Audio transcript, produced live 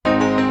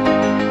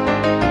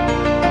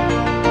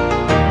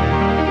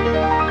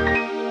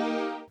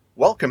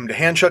Welcome to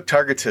Hanchuk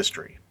Targets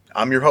History.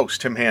 I'm your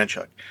host, Tim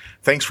Hanchuk.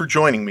 Thanks for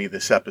joining me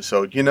this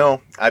episode. You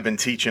know, I've been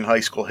teaching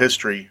high school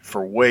history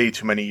for way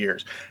too many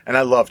years, and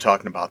I love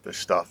talking about this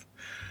stuff.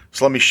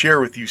 So let me share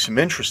with you some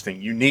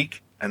interesting,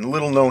 unique, and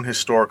little-known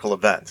historical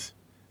events.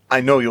 I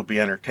know you'll be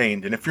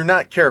entertained, and if you're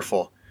not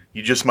careful,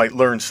 you just might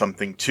learn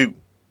something too.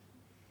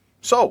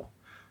 So,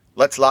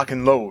 let's lock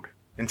and load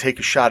and take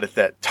a shot at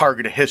that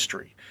target of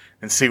history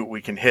and see what we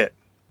can hit.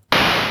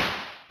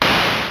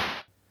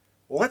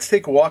 Well, let's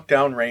take a walk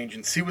down range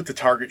and see what the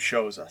target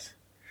shows us.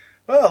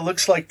 Well, it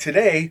looks like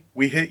today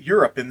we hit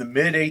Europe in the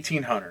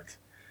mid-1800s.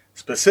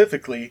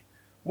 Specifically,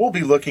 we'll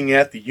be looking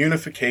at the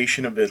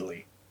Unification of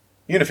Italy.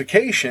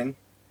 Unification?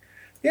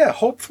 Yeah,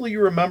 hopefully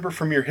you remember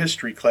from your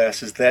history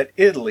classes that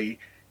Italy,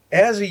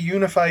 as a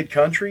unified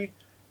country,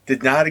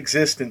 did not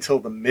exist until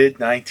the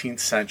mid-19th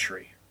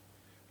century.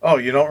 Oh,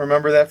 you don't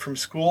remember that from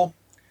school?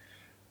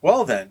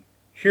 Well then,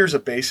 here's a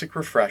basic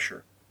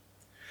refresher.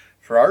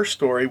 For our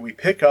story, we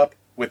pick up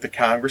with the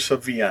Congress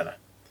of Vienna.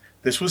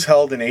 This was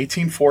held in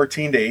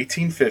 1814 to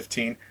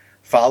 1815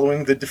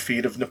 following the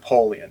defeat of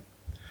Napoleon.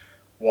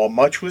 While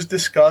much was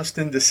discussed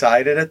and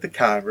decided at the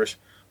Congress,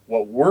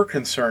 what we're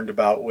concerned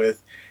about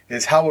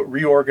is how it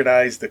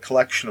reorganized the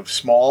collection of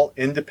small,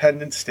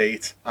 independent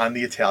states on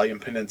the Italian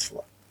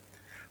peninsula.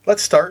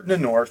 Let's start in the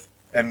north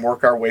and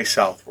work our way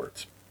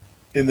southwards.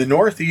 In the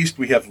northeast,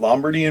 we have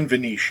Lombardy and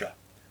Venetia.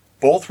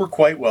 Both were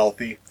quite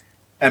wealthy,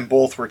 and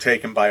both were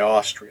taken by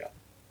Austria.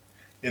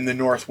 In the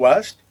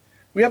northwest,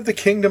 we have the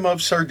Kingdom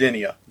of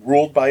Sardinia,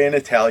 ruled by an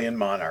Italian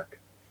monarch.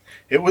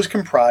 It was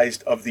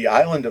comprised of the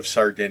island of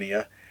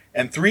Sardinia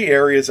and three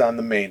areas on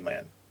the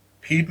mainland,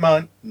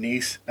 Piedmont,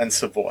 Nice, and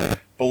Savoy.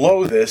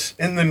 Below this,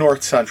 in the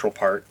north-central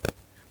part,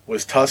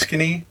 was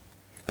Tuscany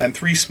and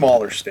three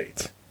smaller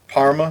states,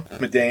 Parma,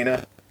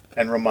 Modena,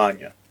 and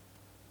Romagna.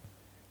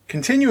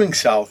 Continuing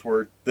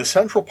southward, the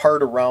central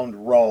part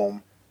around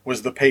Rome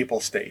was the Papal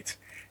States,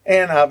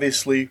 and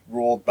obviously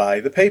ruled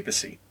by the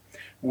papacy,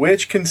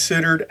 which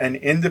considered an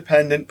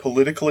independent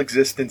political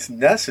existence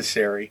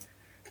necessary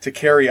to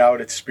carry out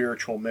its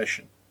spiritual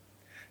mission.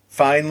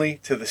 Finally,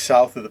 to the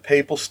south of the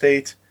Papal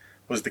States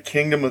was the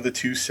Kingdom of the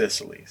Two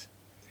Sicilies.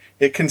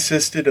 It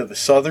consisted of the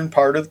southern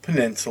part of the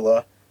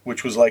peninsula,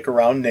 which was like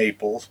around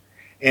Naples,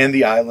 and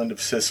the island of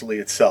Sicily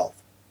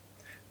itself.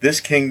 This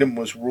kingdom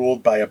was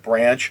ruled by a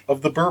branch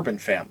of the Bourbon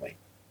family.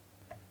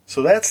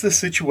 So that's the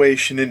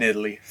situation in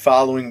Italy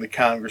following the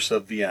Congress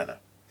of Vienna.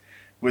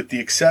 With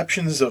the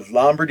exceptions of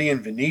Lombardy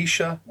and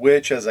Venetia,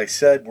 which, as I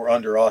said, were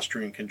under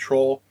Austrian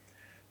control,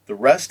 the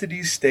rest of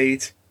these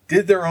states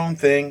did their own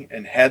thing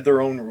and had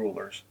their own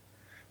rulers.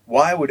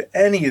 Why would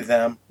any of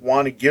them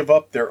want to give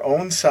up their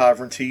own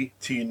sovereignty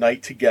to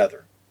unite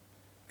together?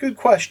 Good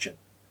question.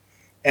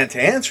 And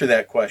to answer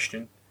that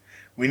question,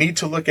 we need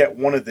to look at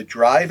one of the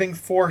driving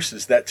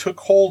forces that took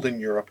hold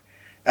in Europe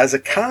as a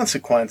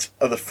consequence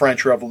of the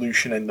French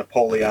Revolution and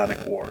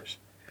Napoleonic Wars,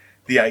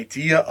 the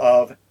idea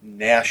of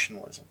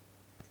nationalism.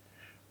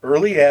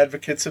 Early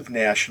advocates of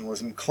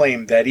nationalism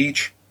claimed that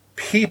each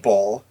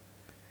people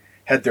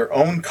had their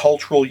own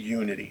cultural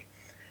unity,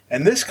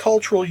 and this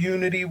cultural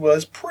unity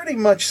was pretty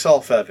much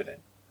self-evident.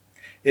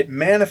 It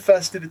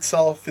manifested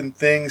itself in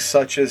things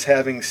such as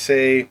having,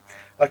 say,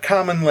 a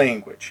common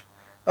language,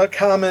 a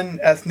common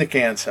ethnic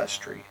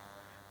ancestry,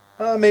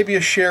 maybe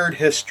a shared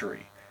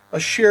history, a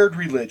shared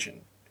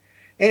religion,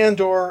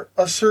 and or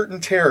a certain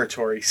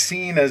territory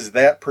seen as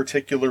that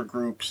particular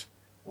group's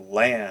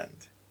land.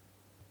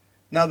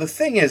 Now the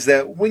thing is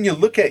that when you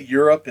look at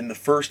Europe in the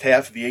first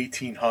half of the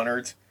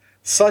 1800s,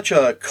 such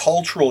a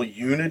cultural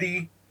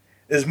unity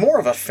is more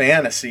of a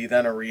fantasy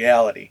than a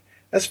reality,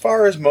 as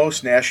far as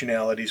most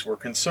nationalities were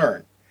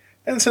concerned.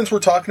 And since we're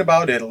talking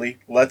about Italy,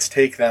 let's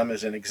take them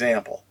as an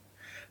example.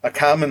 A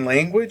common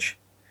language?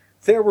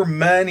 There were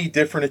many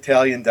different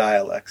Italian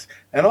dialects,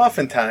 and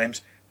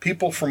oftentimes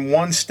people from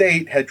one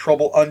state had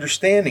trouble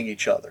understanding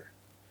each other.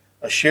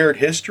 A shared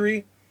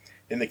history?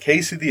 In the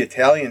case of the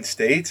Italian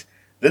states,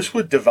 this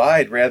would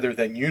divide rather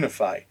than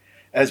unify,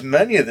 as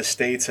many of the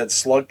states had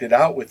slugged it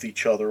out with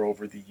each other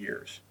over the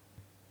years.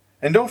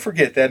 And don't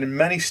forget that in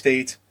many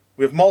states,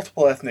 we have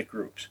multiple ethnic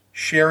groups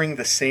sharing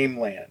the same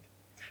land.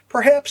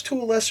 Perhaps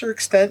to a lesser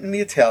extent in the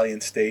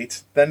Italian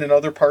states than in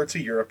other parts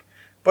of Europe,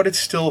 but it's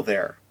still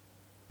there.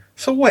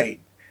 So wait,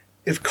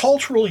 if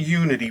cultural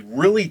unity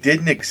really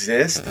didn't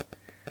exist,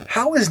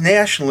 how is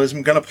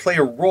nationalism going to play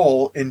a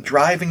role in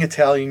driving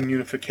Italian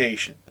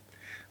unification?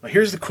 Well,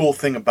 here's the cool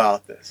thing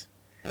about this.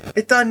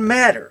 It doesn't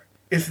matter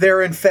if there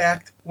in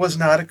fact was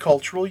not a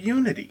cultural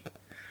unity.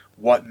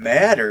 What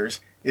matters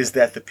is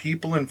that the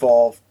people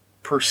involved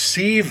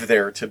perceive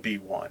there to be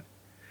one.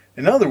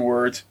 In other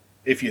words,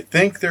 if you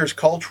think there's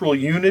cultural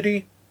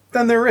unity,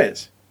 then there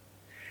is.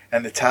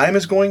 And the time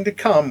is going to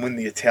come when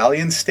the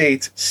Italian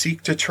states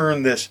seek to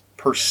turn this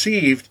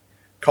perceived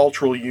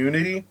cultural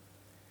unity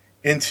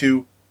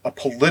into a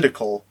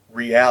political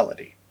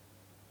reality.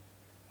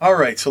 All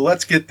right, so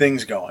let's get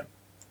things going.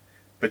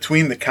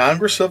 Between the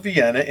Congress of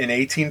Vienna in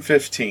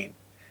 1815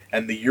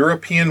 and the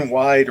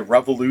European-wide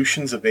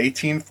revolutions of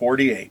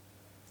 1848,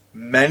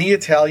 many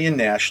Italian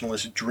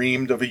nationalists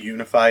dreamed of a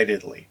unified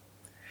Italy.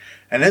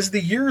 And as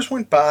the years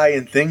went by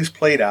and things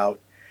played out,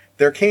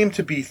 there came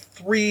to be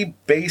three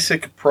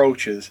basic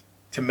approaches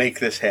to make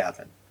this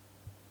happen.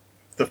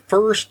 The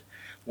first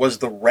was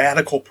the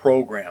radical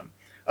program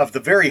of the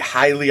very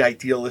highly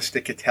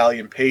idealistic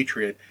Italian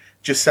patriot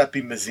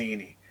Giuseppe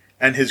Mazzini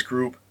and his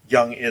group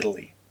Young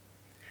Italy.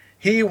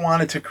 He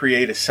wanted to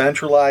create a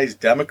centralized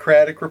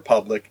democratic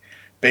republic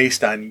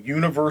based on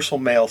universal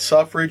male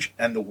suffrage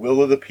and the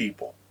will of the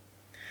people.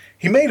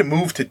 He made a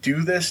move to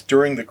do this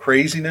during the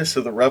craziness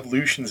of the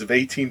revolutions of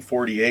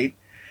 1848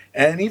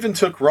 and even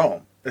took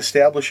Rome,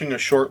 establishing a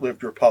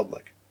short-lived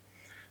republic.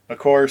 Of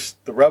course,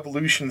 the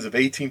revolutions of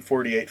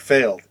 1848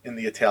 failed in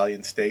the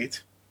Italian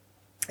states,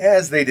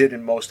 as they did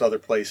in most other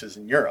places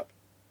in Europe.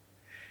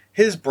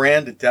 His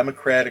brand of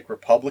democratic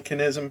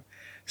republicanism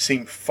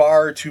seemed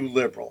far too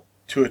liberal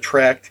to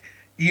attract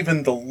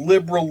even the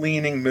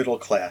liberal-leaning middle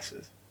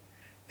classes,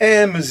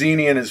 and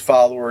Mazzini and his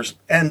followers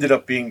ended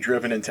up being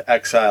driven into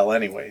exile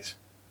anyways.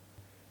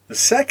 The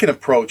second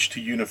approach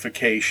to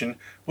unification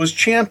was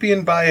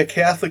championed by a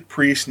Catholic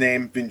priest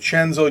named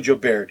Vincenzo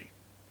Gioberti.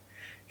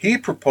 He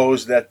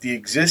proposed that the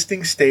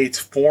existing states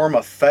form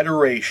a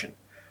federation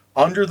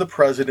under the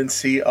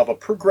presidency of a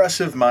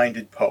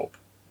progressive-minded pope.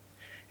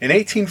 In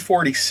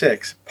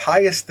 1846,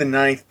 Pius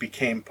IX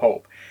became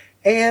pope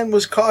and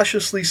was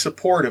cautiously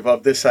supportive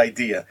of this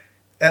idea,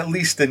 at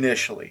least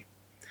initially.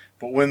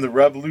 But when the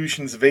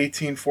revolutions of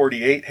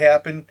 1848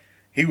 happened,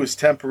 he was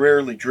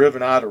temporarily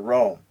driven out of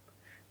Rome.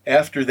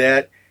 After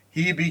that,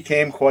 he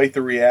became quite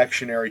the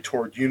reactionary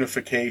toward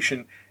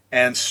unification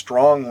and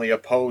strongly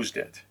opposed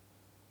it.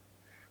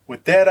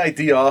 With that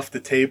idea off the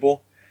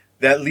table,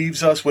 that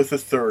leaves us with a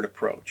third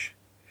approach.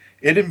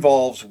 It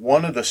involves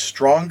one of the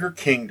stronger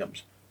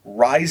kingdoms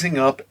rising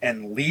up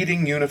and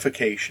leading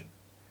unification.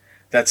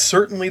 That's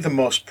certainly the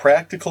most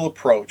practical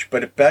approach,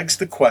 but it begs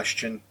the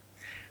question,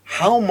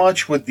 how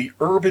much would the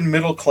urban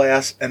middle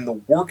class and the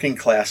working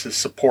classes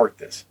support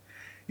this?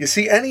 You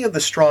see, any of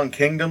the strong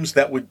kingdoms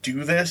that would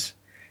do this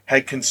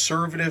had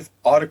conservative,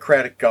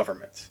 autocratic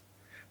governments.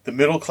 The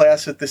middle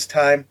class at this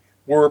time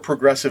were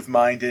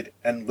progressive-minded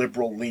and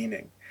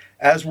liberal-leaning,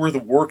 as were the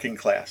working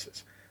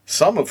classes,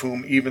 some of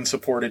whom even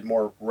supported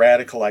more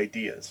radical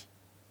ideas.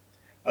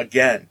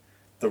 Again,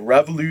 the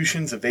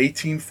revolutions of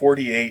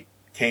 1848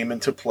 came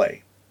into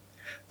play.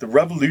 The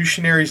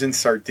revolutionaries in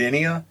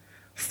Sardinia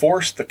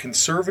forced the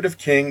conservative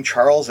king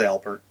Charles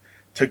Albert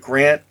to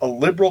grant a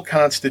liberal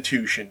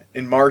constitution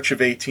in March of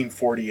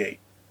 1848.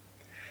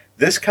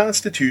 This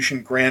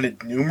constitution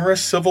granted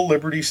numerous civil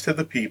liberties to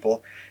the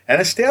people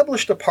and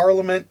established a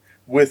parliament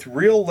with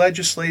real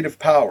legislative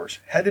powers,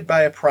 headed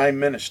by a prime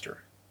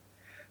minister.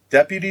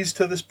 Deputies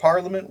to this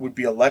parliament would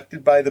be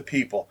elected by the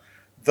people,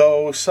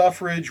 though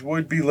suffrage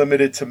would be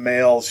limited to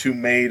males who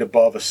made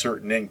above a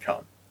certain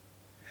income.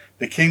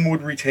 The king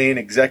would retain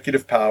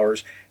executive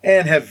powers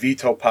and have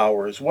veto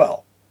power as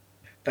well.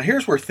 Now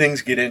here's where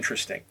things get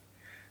interesting.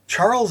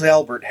 Charles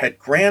Albert had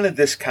granted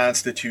this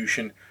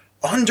constitution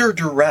under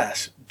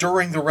duress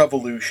during the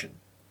revolution.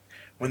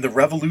 When the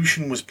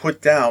revolution was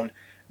put down,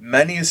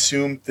 many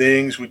assumed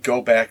things would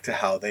go back to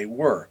how they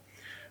were.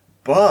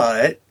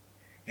 But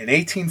in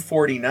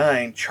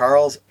 1849,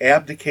 Charles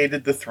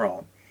abdicated the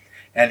throne,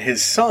 and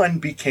his son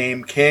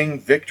became King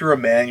Victor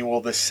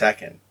Emmanuel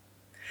II.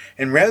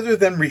 And rather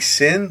than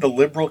rescind the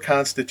liberal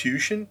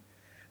constitution,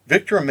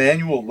 Victor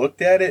Emmanuel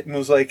looked at it and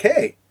was like,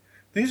 hey,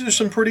 these are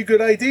some pretty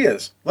good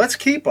ideas. Let's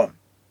keep them.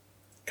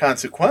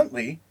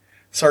 Consequently,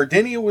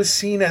 Sardinia was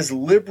seen as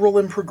liberal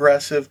and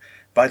progressive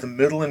by the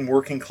middle and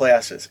working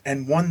classes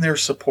and won their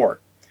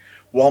support,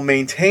 while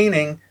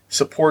maintaining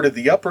support of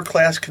the upper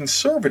class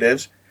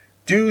conservatives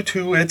due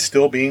to it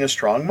still being a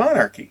strong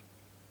monarchy.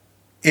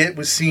 It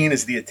was seen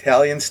as the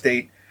Italian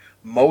state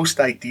most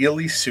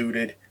ideally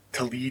suited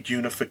to lead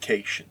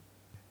unification.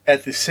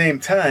 At the same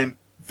time,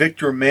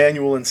 Victor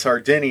Emmanuel in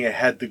Sardinia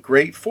had the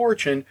great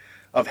fortune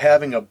of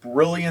having a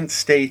brilliant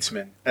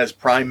statesman as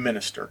prime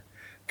minister,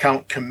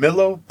 Count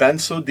Camillo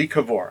Benso di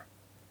Cavour.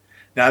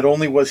 Not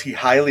only was he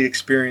highly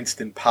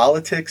experienced in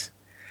politics,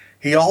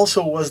 he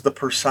also was the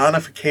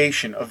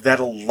personification of that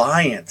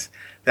alliance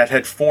that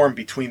had formed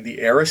between the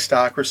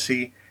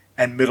aristocracy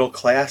and middle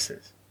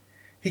classes.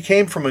 He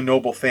came from a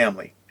noble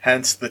family,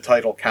 hence the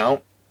title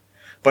Count,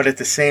 but at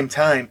the same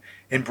time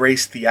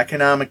embraced the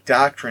economic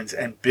doctrines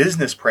and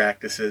business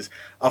practices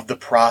of the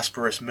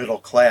prosperous middle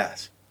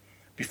class.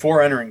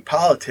 Before entering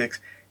politics,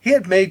 he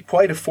had made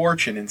quite a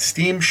fortune in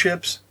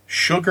steamships,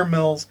 sugar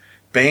mills,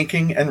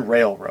 banking, and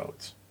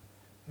railroads.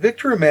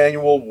 Victor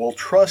Emmanuel will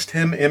trust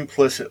him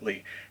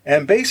implicitly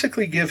and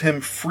basically give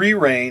him free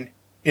rein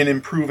in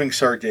improving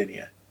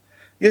Sardinia.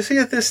 You see,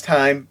 at this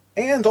time,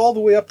 and all the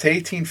way up to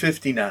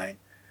 1859,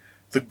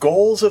 the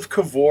goals of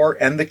Cavour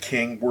and the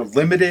king were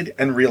limited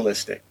and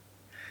realistic.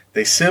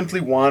 They simply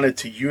wanted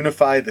to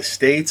unify the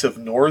states of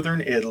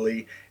northern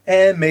Italy,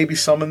 and maybe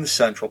some in the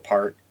central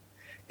part,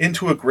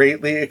 into a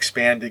greatly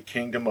expanded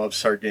kingdom of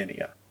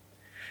Sardinia.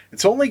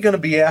 It's only going to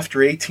be after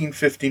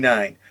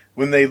 1859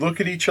 when they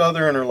look at each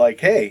other and are like,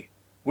 hey,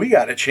 we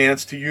got a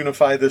chance to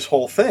unify this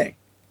whole thing.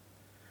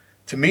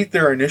 To meet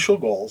their initial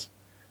goals,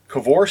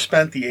 Cavour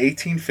spent the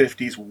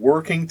 1850s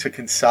working to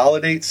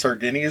consolidate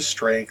Sardinia's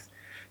strength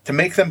to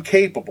make them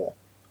capable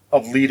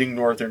of leading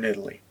northern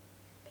Italy.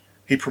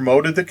 He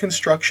promoted the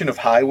construction of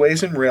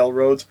highways and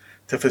railroads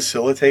to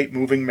facilitate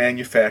moving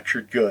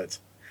manufactured goods.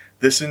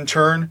 This in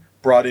turn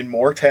brought in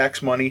more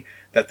tax money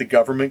that the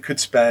government could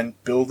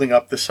spend building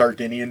up the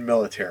Sardinian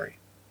military.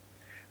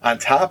 On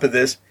top of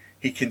this,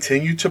 he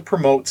continued to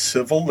promote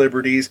civil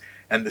liberties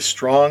and the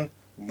strong,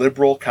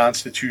 liberal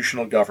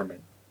constitutional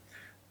government.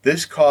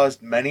 This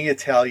caused many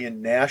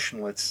Italian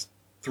nationalists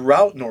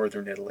throughout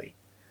northern Italy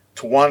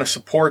to want to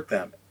support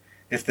them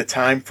if the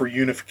time for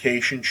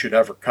unification should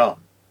ever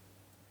come.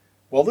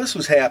 While this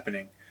was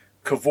happening,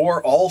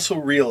 Cavour also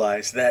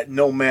realized that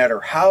no matter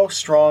how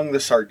strong the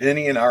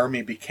Sardinian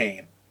army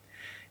became,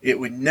 it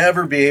would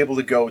never be able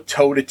to go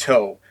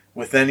toe-to-toe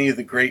with any of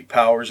the great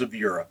powers of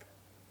Europe.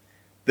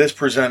 This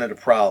presented a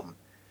problem,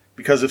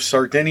 because if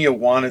Sardinia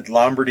wanted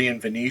Lombardy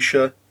and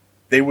Venetia,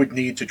 they would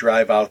need to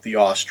drive out the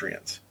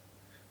Austrians.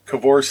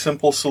 Cavour's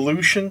simple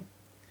solution?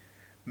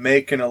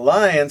 Make an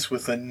alliance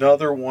with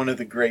another one of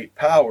the great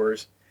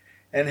powers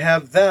and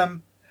have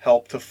them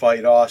help to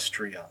fight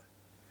Austria.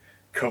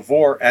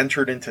 Cavour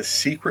entered into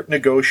secret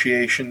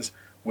negotiations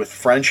with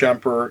French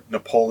Emperor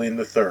Napoleon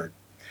III.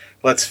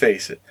 Let's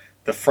face it,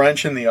 the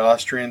French and the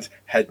Austrians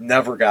had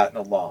never gotten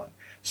along,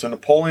 so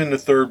Napoleon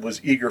III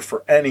was eager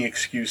for any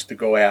excuse to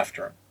go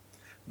after him.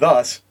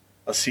 Thus,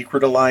 a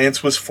secret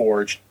alliance was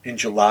forged in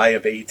July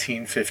of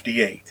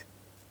 1858.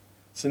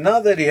 So now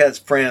that he has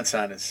France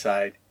on his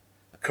side,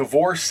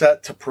 Cavour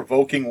set to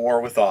provoking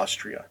war with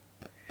Austria.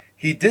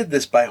 He did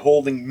this by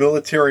holding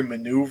military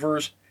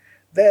maneuvers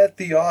that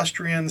the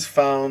Austrians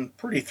found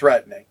pretty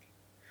threatening.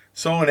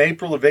 So in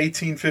April of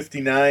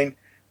 1859,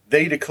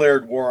 they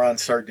declared war on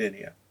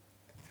Sardinia.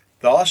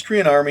 The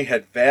Austrian army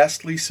had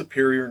vastly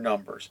superior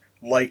numbers,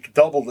 like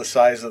double the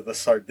size of the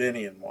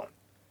Sardinian one.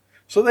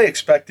 So they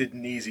expected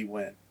an easy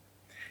win.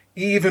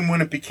 Even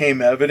when it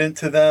became evident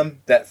to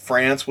them that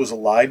France was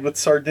allied with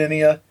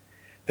Sardinia,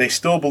 they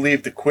still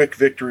believed a quick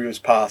victory was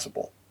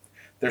possible.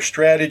 Their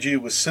strategy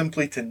was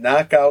simply to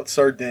knock out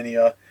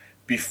Sardinia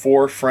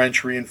before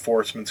French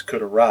reinforcements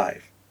could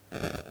arrive.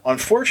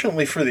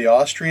 Unfortunately for the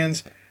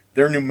Austrians,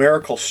 their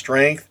numerical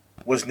strength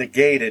was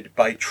negated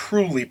by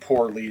truly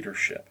poor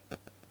leadership.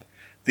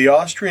 The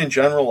Austrian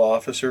general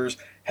officers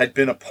had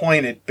been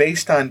appointed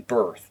based on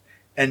birth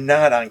and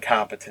not on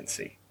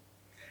competency.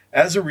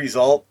 As a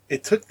result,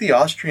 it took the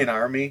Austrian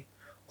army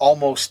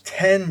almost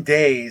 10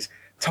 days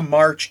to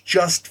march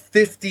just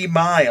 50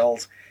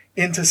 miles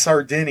into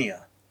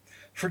Sardinia.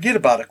 Forget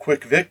about a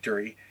quick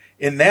victory.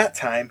 In that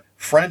time,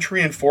 French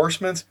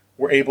reinforcements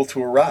were able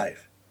to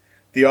arrive.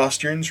 The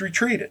Austrians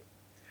retreated.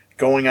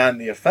 Going on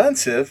the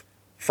offensive,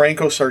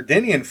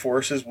 Franco-Sardinian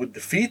forces would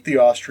defeat the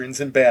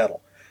Austrians in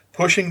battle,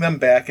 pushing them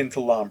back into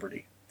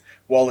Lombardy,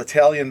 while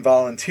Italian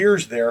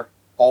volunteers there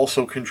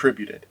also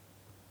contributed.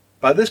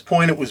 By this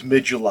point it was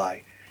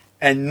mid-July,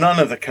 and none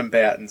of the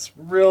combatants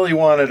really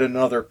wanted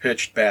another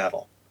pitched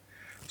battle.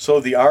 So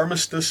the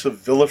Armistice of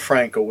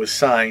Villafranca was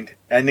signed,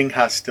 ending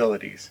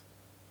hostilities.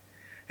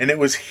 And it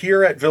was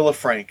here at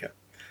Villafranca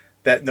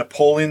that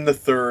Napoleon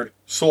III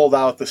sold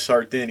out the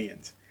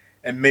Sardinians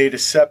and made a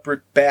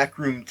separate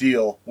backroom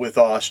deal with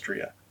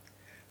Austria.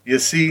 You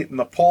see,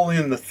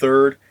 Napoleon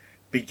III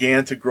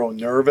began to grow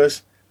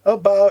nervous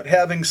about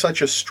having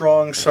such a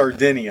strong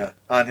Sardinia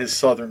on his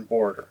southern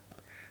border.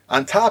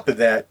 On top of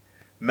that,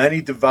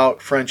 many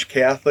devout French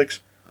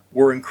Catholics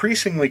were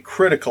increasingly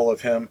critical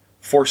of him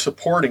for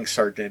supporting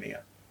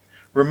Sardinia.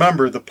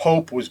 Remember, the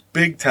Pope was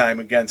big time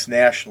against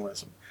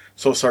nationalism,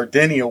 so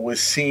Sardinia was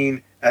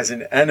seen as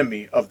an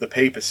enemy of the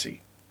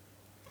papacy.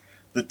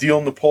 The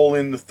deal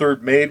Napoleon III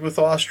made with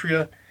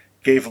Austria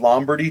gave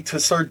Lombardy to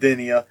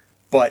Sardinia,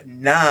 but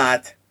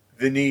not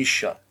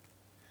Venetia.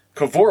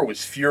 Cavour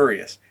was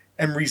furious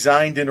and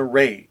resigned in a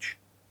rage.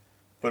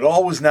 But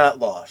all was not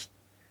lost.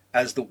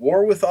 As the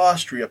war with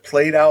Austria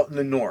played out in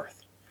the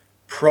north,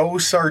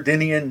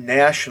 pro-Sardinian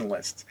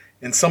nationalists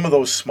in some of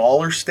those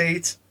smaller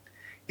states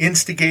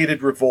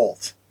instigated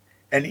revolts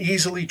and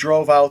easily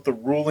drove out the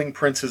ruling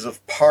princes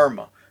of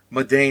Parma,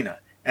 Modena,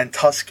 and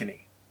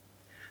Tuscany.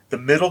 The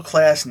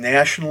middle-class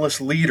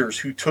nationalist leaders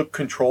who took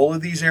control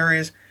of these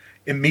areas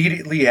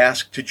immediately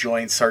asked to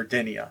join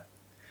Sardinia.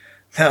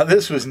 Now,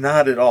 this was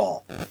not at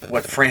all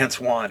what France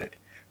wanted,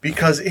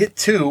 because it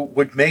too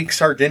would make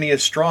Sardinia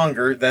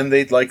stronger than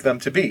they'd like them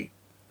to be.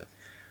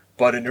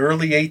 But in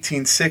early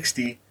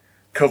 1860,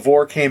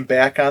 Cavour came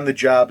back on the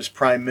job as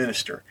prime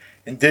minister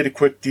and did a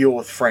quick deal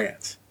with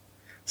France.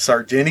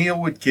 Sardinia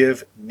would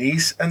give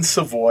Nice and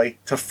Savoy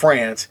to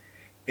France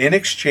in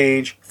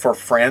exchange for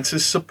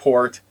France's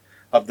support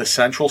of the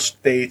Central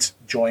States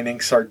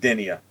joining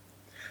Sardinia.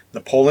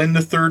 Napoleon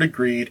III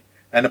agreed,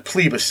 and a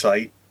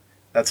plebiscite,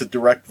 that's a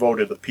direct vote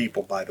of the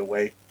people, by the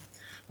way,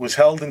 was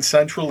held in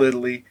central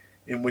Italy,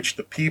 in which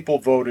the people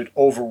voted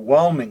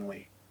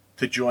overwhelmingly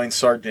to join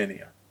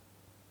Sardinia.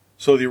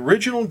 So the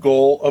original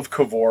goal of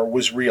Cavour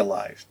was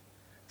realized.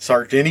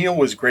 Sardinia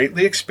was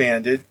greatly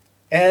expanded,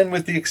 and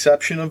with the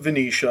exception of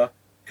Venetia,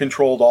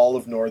 controlled all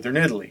of northern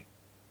Italy.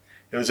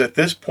 It was at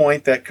this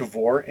point that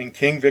Cavour and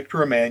King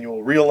Victor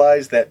Emmanuel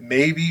realized that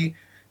maybe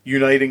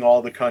uniting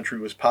all the country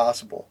was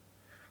possible.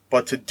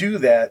 But to do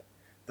that,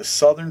 the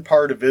southern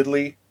part of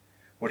Italy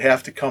would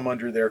have to come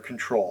under their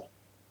control.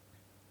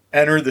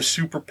 Enter the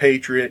super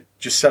patriot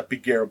Giuseppe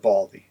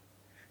Garibaldi.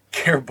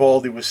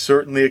 Garibaldi was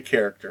certainly a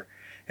character,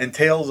 and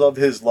tales of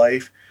his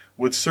life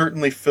would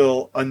certainly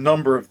fill a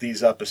number of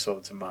these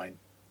episodes of mine.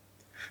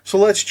 So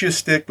let's just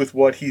stick with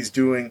what he's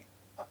doing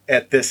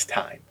at this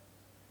time.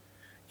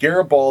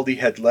 Garibaldi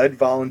had led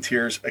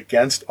volunteers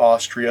against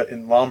Austria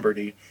in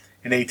Lombardy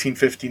in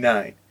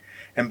 1859,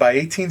 and by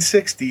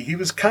 1860 he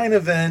was kind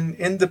of an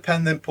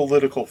independent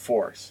political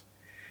force,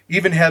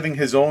 even having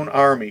his own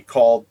army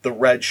called the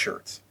Red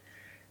Shirts.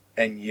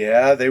 And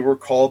yeah, they were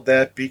called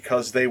that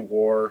because they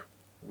wore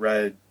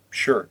red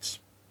shirts.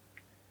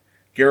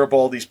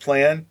 Garibaldi's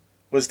plan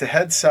was to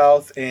head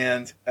south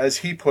and, as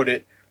he put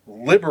it,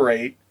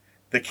 liberate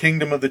the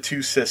Kingdom of the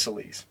Two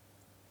Sicilies.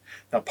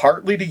 Now,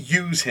 partly to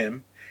use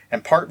him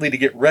and partly to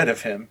get rid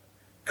of him,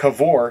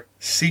 Cavour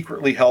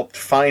secretly helped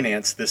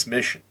finance this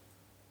mission.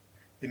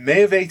 In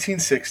May of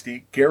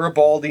 1860,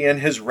 Garibaldi and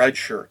his red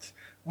shirts,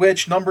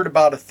 which numbered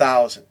about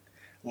 1,000,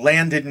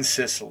 landed in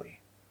Sicily.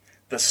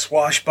 The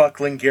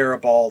swashbuckling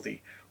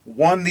Garibaldi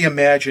won the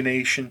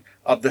imagination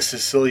of the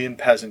Sicilian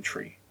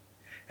peasantry,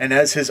 and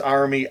as his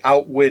army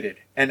outwitted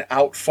and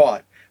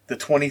outfought the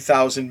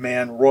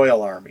 20,000-man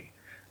royal army,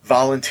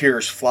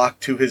 volunteers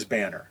flocked to his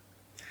banner.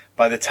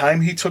 By the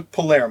time he took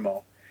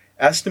Palermo,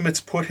 estimates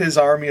put his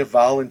army of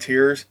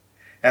volunteers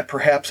at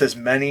perhaps as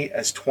many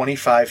as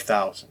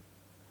 25,000.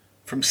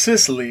 From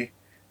Sicily,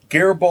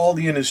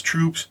 Garibaldi and his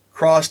troops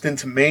crossed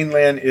into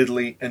mainland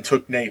Italy and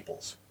took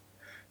Naples.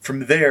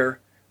 From there,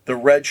 the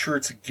red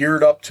shirts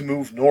geared up to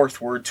move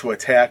northward to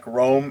attack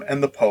Rome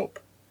and the Pope.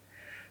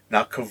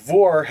 Now,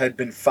 Cavour had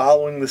been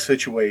following the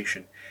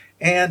situation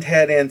and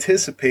had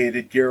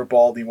anticipated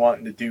Garibaldi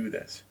wanting to do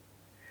this.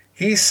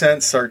 He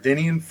sent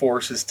Sardinian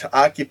forces to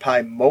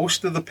occupy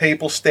most of the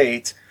papal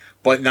states,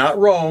 but not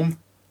Rome,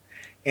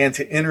 and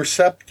to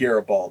intercept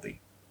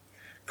Garibaldi.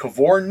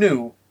 Cavour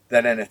knew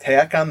that an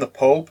attack on the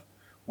Pope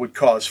would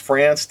cause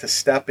France to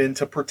step in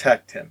to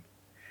protect him,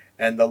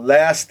 and the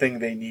last thing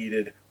they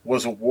needed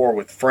was a war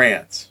with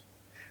France.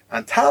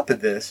 On top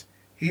of this,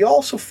 he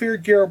also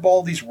feared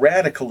Garibaldi's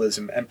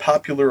radicalism and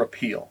popular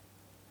appeal.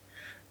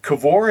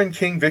 Cavour and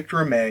King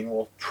Victor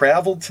Emmanuel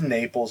traveled to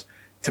Naples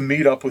to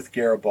meet up with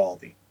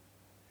Garibaldi.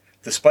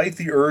 Despite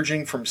the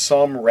urging from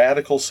some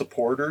radical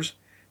supporters,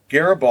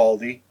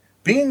 Garibaldi,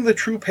 being the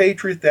true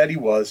patriot that he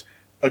was,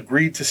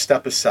 agreed to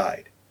step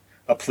aside.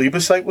 A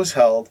plebiscite was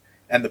held,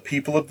 and the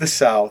people of the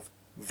South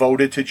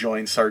voted to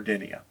join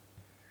Sardinia.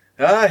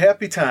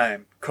 Happy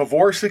time.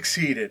 Cavour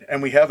succeeded,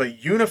 and we have a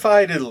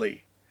unified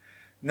Italy.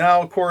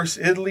 Now, of course,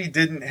 Italy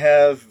didn't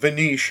have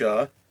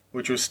Venetia,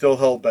 which was still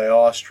held by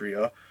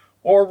Austria,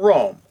 or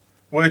Rome,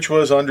 which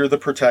was under the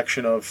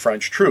protection of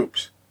French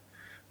troops.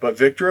 But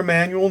Victor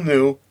Emmanuel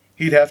knew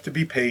he'd have to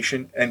be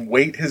patient and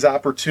wait his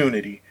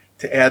opportunity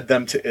to add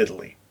them to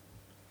Italy.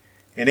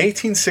 In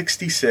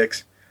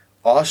 1866,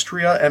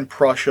 Austria and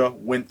Prussia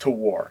went to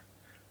war.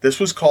 This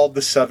was called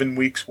the 7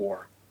 Weeks'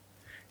 War.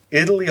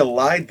 Italy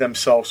allied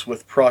themselves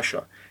with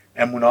Prussia,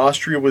 and when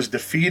Austria was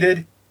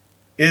defeated,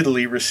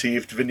 Italy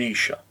received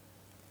Venetia.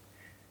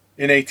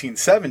 In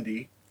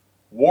 1870,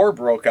 war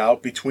broke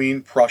out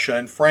between Prussia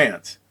and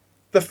France,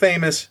 the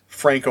famous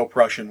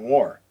Franco-Prussian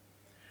War.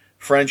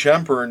 French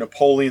Emperor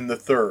Napoleon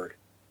III,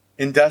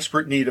 in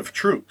desperate need of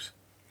troops,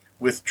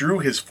 withdrew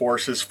his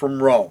forces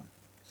from Rome,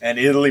 and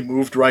Italy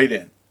moved right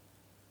in.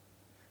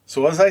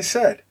 So as I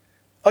said,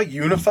 a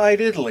unified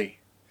Italy.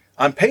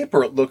 On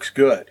paper it looks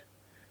good.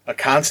 A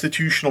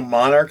constitutional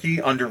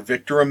monarchy under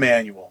Victor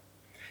Emmanuel.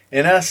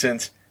 In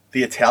essence,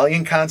 the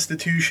Italian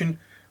constitution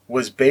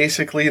was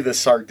basically the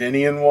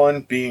Sardinian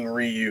one being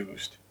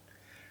reused.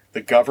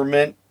 The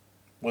government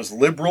was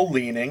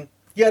liberal-leaning,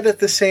 yet at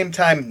the same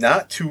time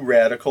not too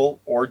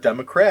radical or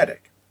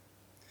democratic.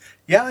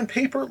 Yeah, on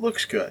paper it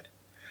looks good,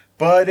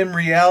 but in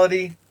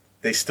reality,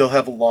 they still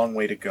have a long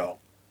way to go.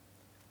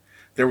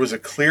 There was a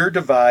clear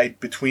divide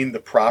between the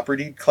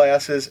propertied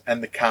classes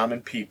and the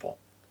common people,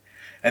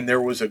 and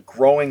there was a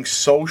growing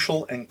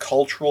social and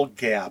cultural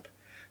gap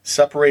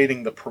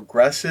separating the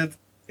progressive,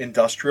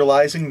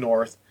 industrializing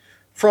North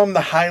from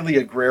the highly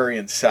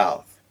agrarian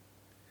South.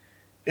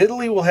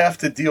 Italy will have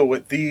to deal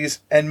with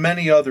these and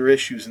many other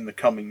issues in the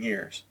coming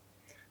years.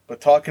 But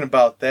talking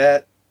about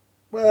that,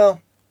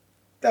 well,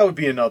 that would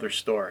be another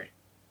story.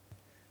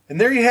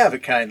 And there you have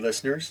it, kind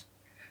listeners.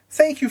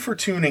 Thank you for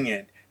tuning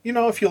in.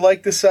 If you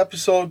like this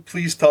episode,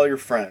 please tell your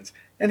friends.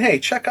 And hey,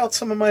 check out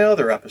some of my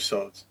other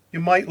episodes. You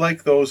might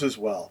like those as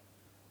well.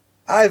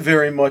 I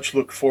very much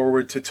look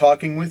forward to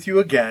talking with you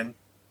again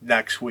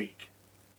next week.